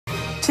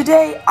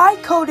Today, I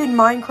coded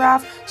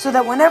Minecraft so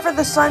that whenever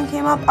the sun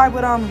came up, I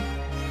would,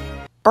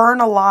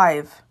 burn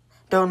alive.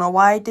 Don't know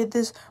why I did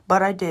this,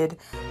 but I did.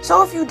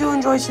 So if you do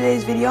enjoy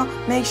today's video,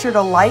 make sure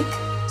to like,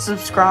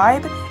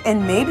 subscribe,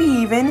 and maybe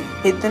even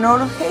hit the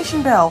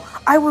notification bell.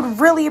 I would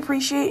really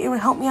appreciate it. It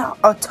would help me out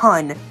a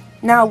ton.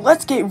 Now,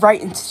 let's get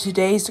right into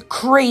today's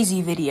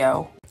crazy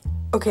video.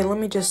 Okay, let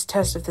me just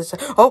test if this...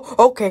 Oh,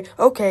 okay,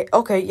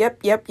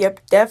 yep,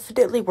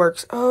 definitely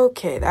works.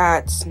 Okay,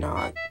 that's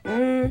not...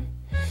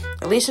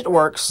 At least it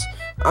works.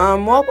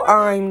 Well,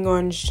 I'm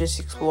going to just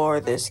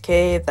explore this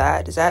cave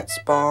that is at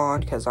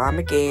spawn, because I'm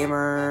a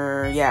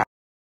gamer, yeah.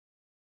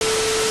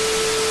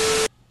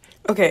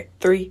 Okay,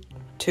 3,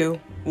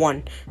 2,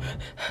 1.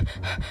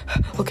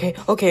 Okay,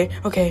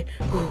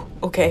 Ooh,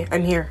 okay,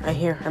 I'm here,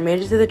 I made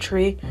it to the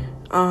tree.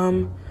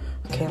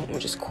 Okay, let me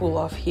just cool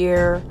off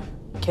here.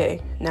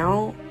 Okay,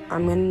 now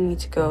I'm gonna need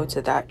to go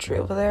to that tree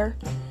over there.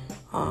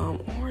 Or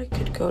I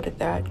could go to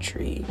that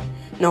tree.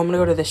 No, I'm gonna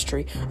go to this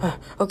tree.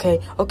 Okay,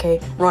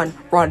 run.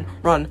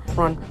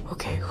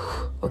 Okay,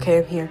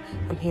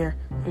 I'm here.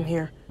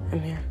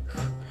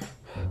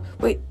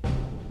 Wait,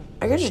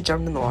 I could just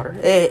jump in the water.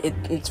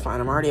 It's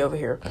fine, I'm already over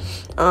here.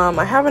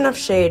 I have enough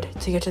shade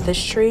to get to this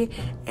tree,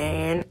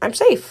 and I'm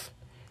safe.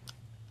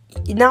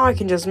 Now I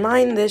can just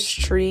mine this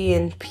tree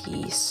in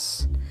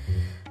peace.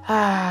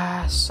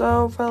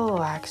 So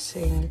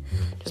relaxing.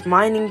 Just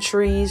mining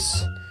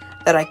trees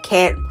that I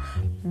can't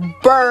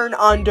burn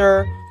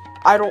under.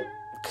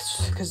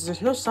 Because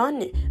there's no sun.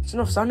 There's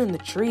no sun in the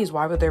trees.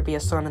 Why would there be a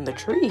sun in the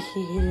tree?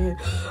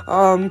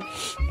 I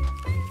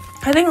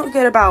think I'll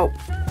get about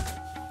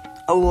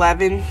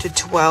 11 to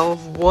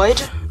 12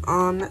 wood.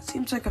 That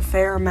seems like a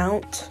fair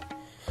amount.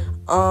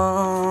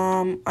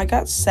 I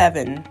got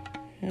 7.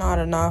 Not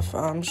enough.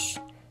 Let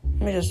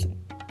me just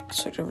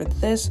switch over to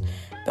this.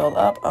 Build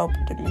up. Oh,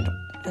 didn't mean to.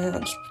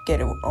 Just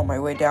get it on my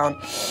way down.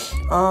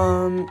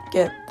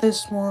 Get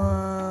this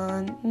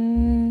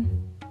one.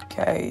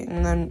 Okay,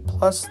 and then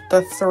plus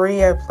the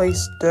 3 I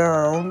placed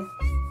down.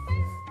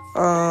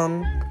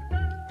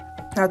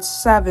 That's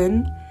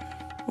 7.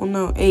 Well,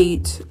 no,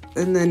 8,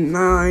 and then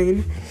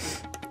 9.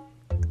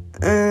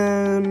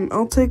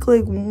 I'll take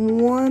like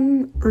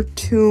 1 or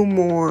 2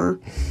 more.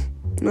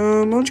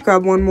 I'll just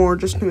grab 1 more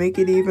just to make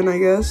it even, I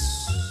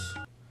guess.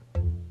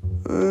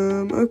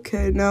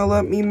 Okay, now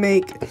let me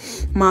make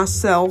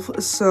myself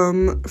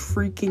some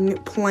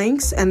freaking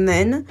planks and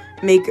then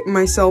make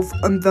myself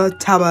the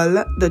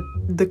table,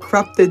 the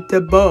crafted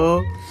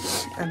table.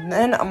 And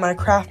then I'm gonna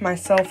craft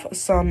myself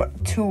some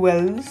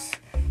tools.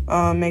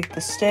 Make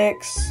the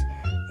sticks.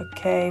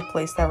 Okay,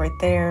 place that right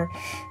there.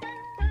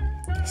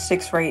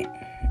 Sticks right.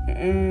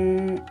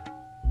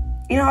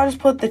 You know, I'll just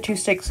put the 2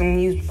 sticks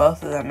and use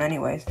both of them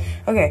anyways.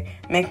 Okay,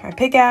 make my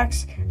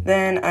pickaxe.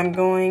 Then I'm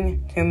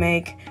going to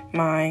make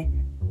my...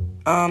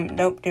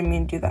 nope, didn't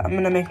mean to do that. I'm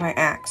gonna make my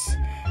axe.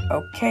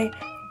 Okay,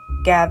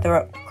 gather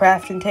up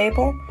crafting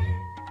table.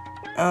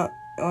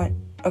 What?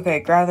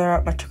 Okay, gather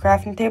up my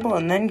crafting table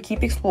and then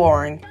keep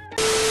exploring.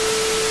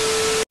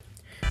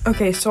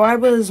 Okay, so I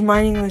was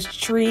mining this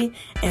tree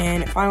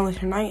and it finally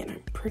turned night, and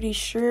I'm pretty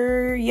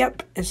sure,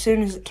 yep, as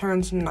soon as it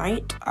turns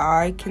night,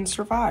 I can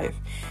survive.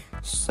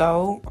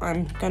 So,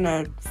 I'm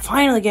gonna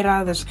finally get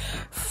out of this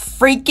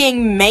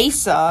freaking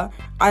mesa.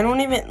 I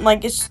don't even,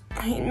 like,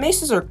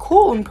 mesas are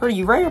cool and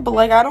pretty rare, but,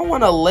 like, I don't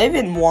want to live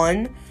in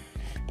one.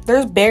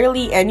 There's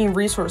barely any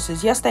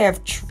resources. Yes, they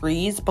have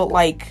trees, but,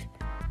 like,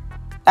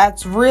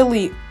 that's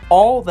really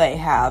all they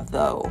have,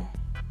 though.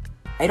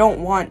 I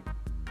don't want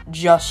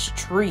just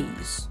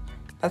trees.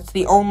 That's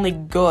the only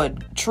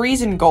good.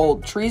 Trees and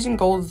gold. Trees and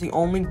gold is the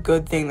only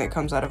good thing that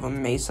comes out of a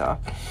mesa.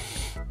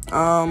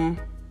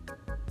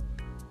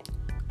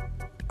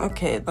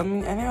 Okay, I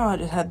think I'll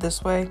just head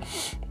this way.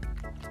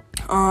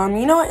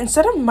 You know what?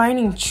 Instead of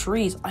mining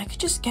trees, I could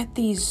just get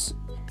these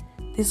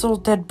little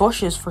dead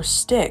bushes for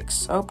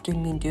sticks. Oh,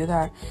 didn't mean to do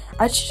that.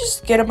 I should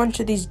just get a bunch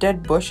of these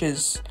dead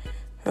bushes.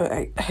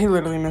 I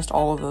literally missed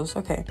all of those.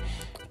 Okay.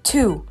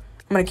 2.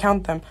 I'm gonna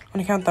count them.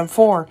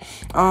 4.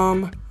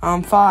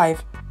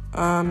 5.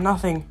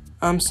 Nothing.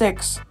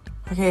 6.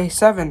 Okay,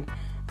 7.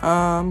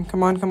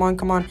 Come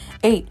on.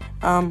 8.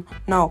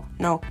 No.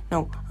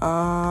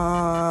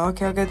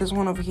 Okay, there's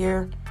one over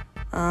here.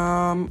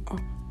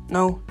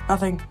 No,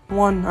 nothing.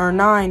 1 or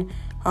 9.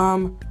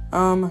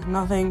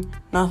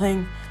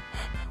 Nothing.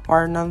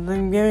 Or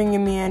nothing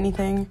giving me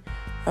anything.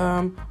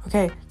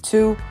 Okay,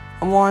 2,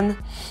 1.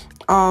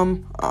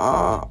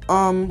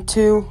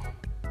 2.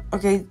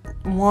 Okay,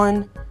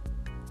 1.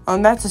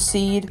 That's a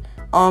seed.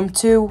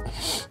 2.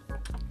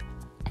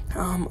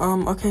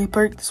 Okay,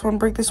 break this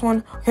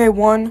one. Okay,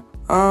 1.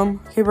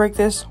 Okay, break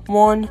this.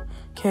 1.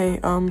 Okay,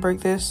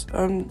 break this.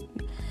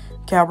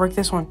 Okay, I'll break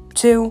this one.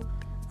 2.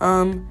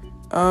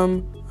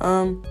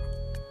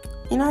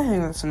 You know, I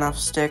think that's enough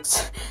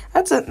sticks.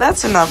 That's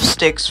enough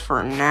sticks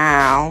for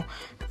now.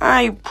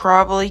 I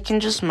probably can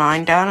just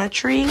mine down a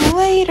tree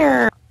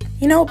later.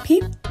 You know,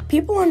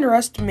 people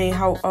underestimate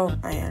how, oh,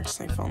 I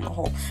actually fell in the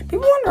hole.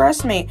 People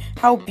underestimate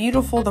how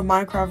beautiful the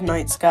Minecraft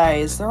night sky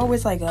is. They're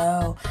always like,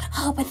 oh,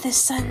 but the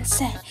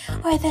sunset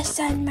or the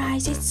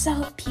sunrise, it's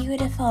so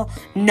beautiful.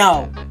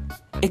 No,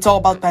 it's all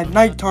about that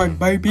nighttime,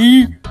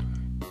 baby.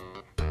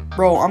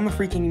 Bro, I'm a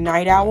freaking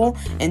night owl,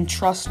 and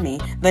trust me,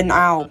 the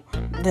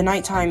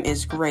nighttime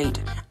is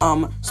great.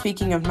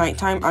 Speaking of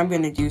nighttime, I'm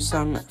gonna do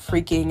some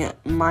freaking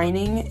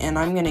mining, and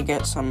I'm gonna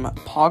get some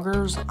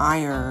Poggers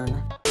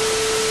iron.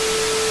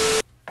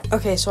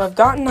 Okay, so I've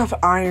got enough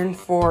iron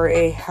for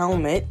a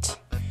helmet,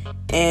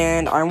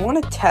 and I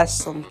want to test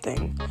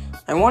something.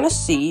 I want to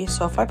see,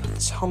 so if I put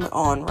this helmet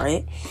on,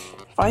 right,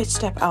 if I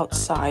step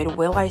outside,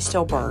 will I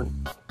still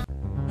burn?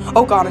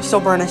 Oh god, I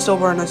still burn.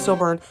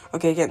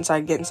 Okay, get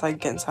inside.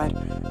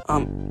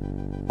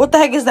 What the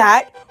heck is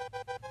that?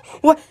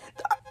 What?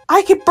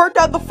 I get burnt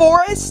out the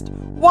forest?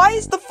 Why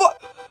is the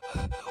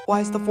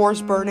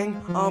forest burning?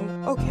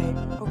 Okay.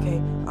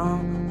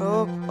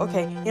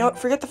 Okay. You know what?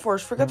 Forget the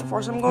forest.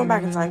 I'm going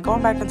back inside.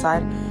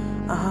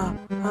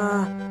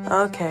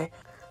 Okay.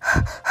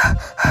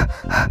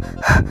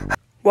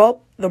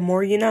 Well, the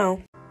more you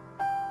know.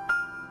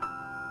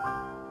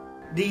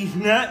 These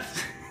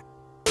nuts.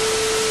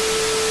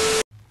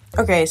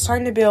 Okay, it's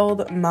time to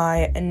build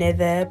my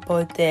nether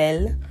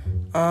portal.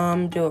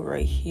 Do it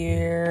right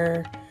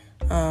here.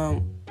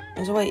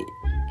 Wait.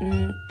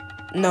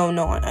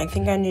 No, I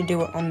think I need to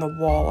do it on the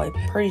wall. I'm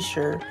pretty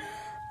sure.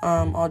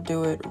 I'll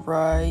do it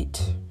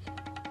right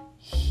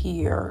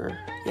here.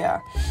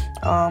 Yeah.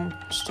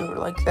 Just do it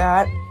like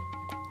that.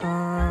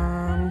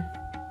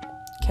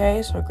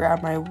 Okay, so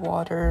grab my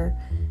water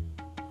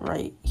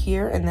right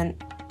here, and then,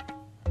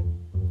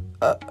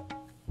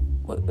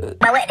 what the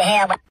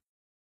hell?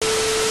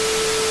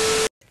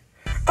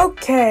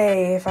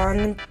 Okay, found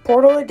the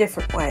portal a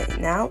different way.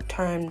 Now,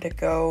 time to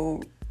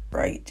go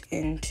right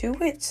into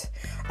it.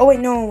 Oh, wait,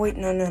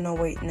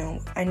 no.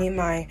 I need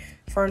my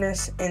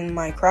furnace and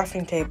my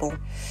crafting table.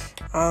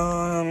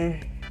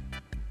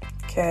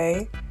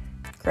 Okay.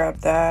 Grab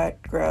that.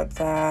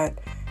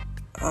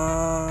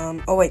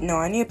 Oh, wait, no,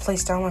 I need to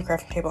place down my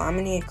crafting table. I'm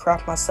gonna need to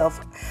craft myself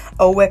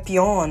a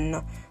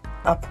weapon.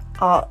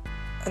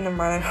 Never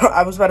mind.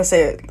 I was about to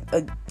say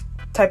a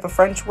type of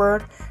French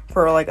word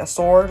for, like, a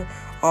sword.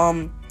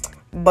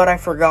 But I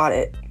forgot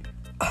it.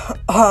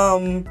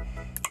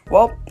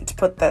 Well, let's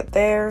put that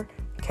there.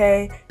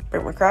 Okay,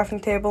 bring my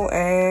crafting table,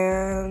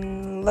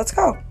 and let's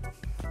go.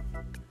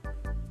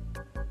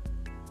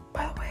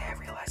 By the way, I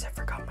realized I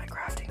forgot my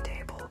crafting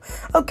table.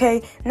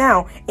 Okay,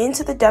 now,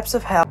 into the depths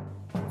of hell.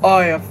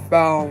 I have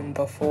found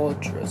the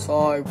fortress.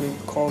 I will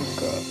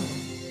conquer.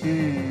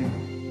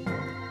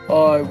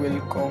 I will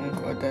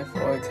conquer the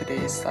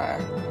Fortaleza.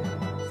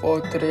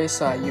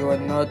 Fortaleza, you are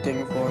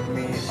nothing for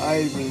me.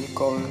 I will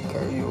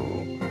conquer you.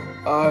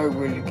 I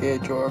will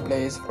get your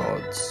blaze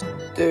rods.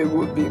 They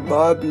will be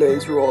my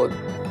blaze rod.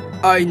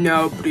 I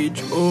now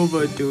breach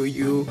over to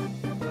you.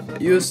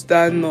 You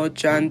stand no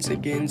chance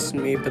against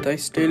me, but I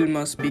still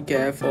must be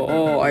careful.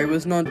 Oh, I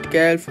was not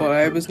careful.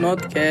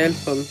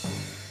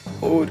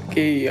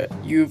 Okay,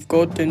 you've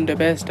gotten the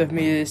best of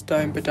me this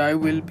time, but I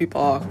will be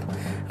back.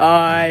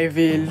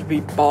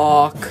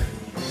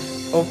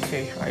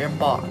 Okay, I am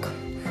back.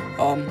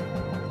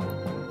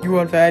 You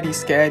are very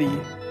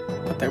scary,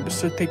 but I will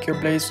still take your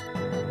place.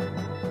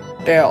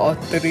 There are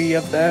 3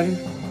 of them.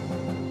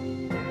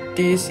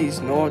 This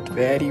is not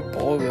very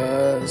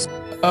bogus.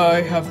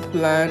 I have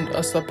planned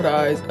a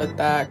surprise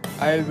attack.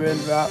 I will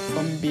wrap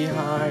from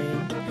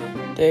behind.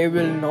 They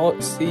will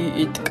not see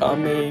it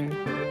coming.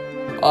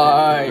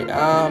 I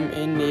am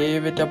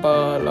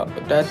inevitable.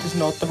 That is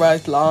not the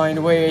right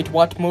line. Wait,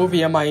 what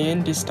movie am I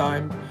in this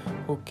time?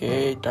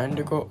 Okay, time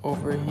to go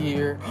over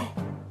here.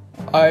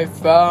 I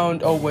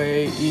found a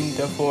way in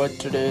the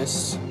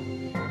fortress.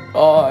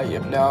 I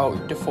am now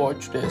in the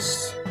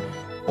fortress.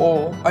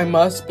 Oh, I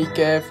must be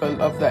careful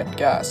of that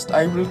ghast.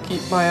 I will keep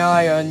my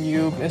eye on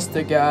you,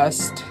 Mr.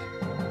 Ghast.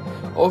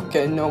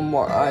 Okay, no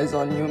more eyes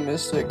on you,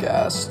 Mr.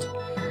 Ghast.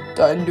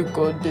 Time to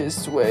go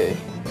this way.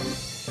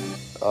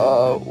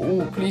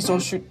 Ooh, please don't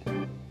shoot.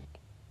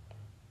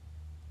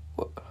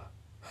 What?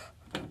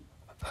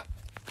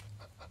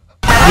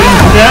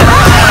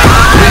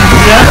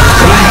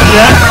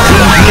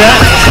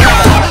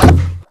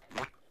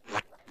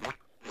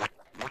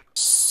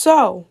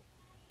 So,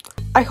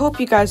 I hope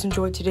you guys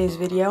enjoyed today's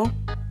video.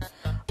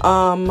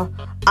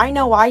 I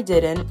know I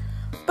didn't,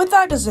 but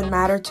that doesn't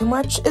matter too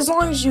much. As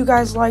long as you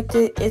guys liked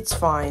it, it's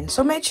fine.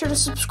 So make sure to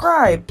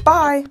subscribe.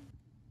 Bye!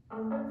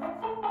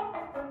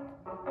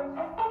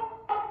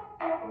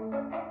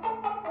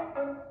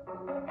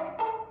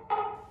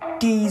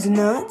 These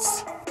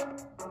nuts.